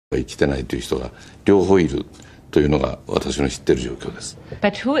生きてないという人が両方いるというのが私の知っている状況です。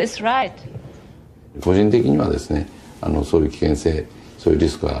But who is right? 個人的にはですね、そういう危険性、そういうリ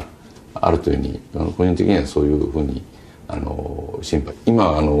スクがあるというふうに、個人的にはそういうふうに心配。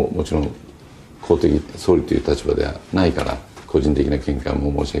今はもちろん公的総理という立場ではないから個人的な見解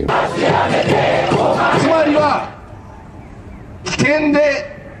も申し上げます。つまりは危険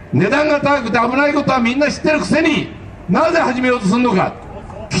で値段が高くて危ないことはみんな知ってるくせになぜ始めようとするのか。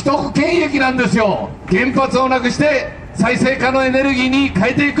既得権益なんですよ。原発をなくして再生可能エネルギーに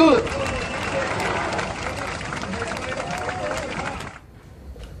変えていく。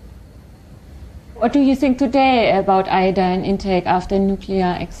What do you think today about iodine intake after a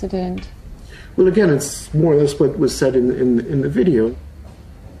nuclear accident? Well, again, it's more or less what was said in the video.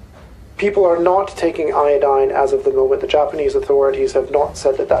 People are not taking iodine as of the moment. The Japanese authorities have not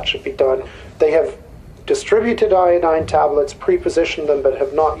said that that should be done. They have distributed iodine tablets, pre-positioned them, but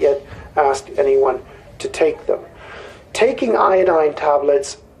have not yet asked anyone to take them. Taking iodine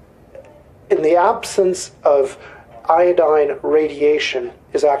tablets in the absence of iodine radiation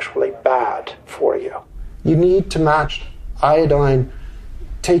is actually bad for you. You need to match iodine,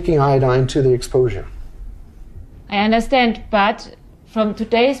 taking iodine to the exposure. I understand, but from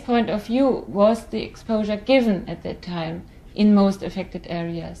today's point of view, was the exposure given at that time in most affected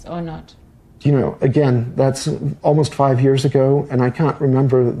areas or not? You know, again, that's almost 5 years ago, and I can't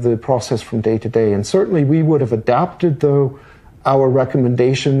remember the process from day to day. And certainly we would have adapted, though, our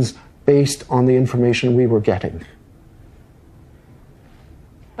recommendations based on the information we were getting.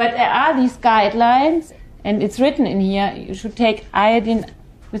 But there are these guidelines, and it's written in here, you should take iodine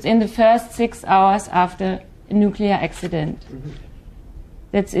within the first 6 hours after a nuclear accident. Mm-hmm.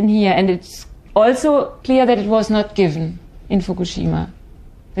 That's in here, and it's also clear that it was not given in Fukushima.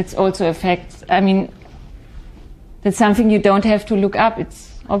 That's also a fact. I mean, that's something you don't have to look up,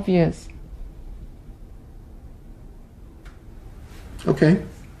 it's obvious. Okay.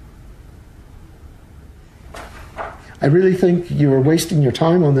 I really think you are wasting your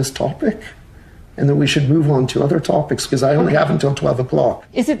time on this topic and that we should move on to other topics because I only have until 12 o'clock.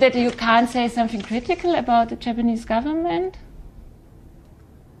 Is it that you can't say something critical about the Japanese government?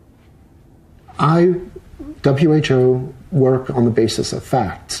 WHO work on the basis of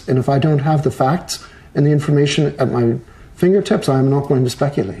facts. And if I don't have the facts and the information at my fingertips, I'm not going to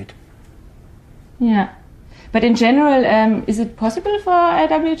speculate. Yeah. But in general, is it possible for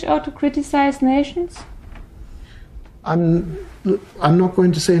WHO to criticize nations? I'm not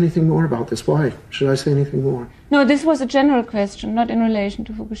going to say anything more about this. Why should I say anything more? No, this was a general question, not in relation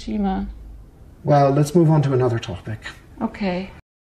to Fukushima. Well, let's move on to another topic. Okay.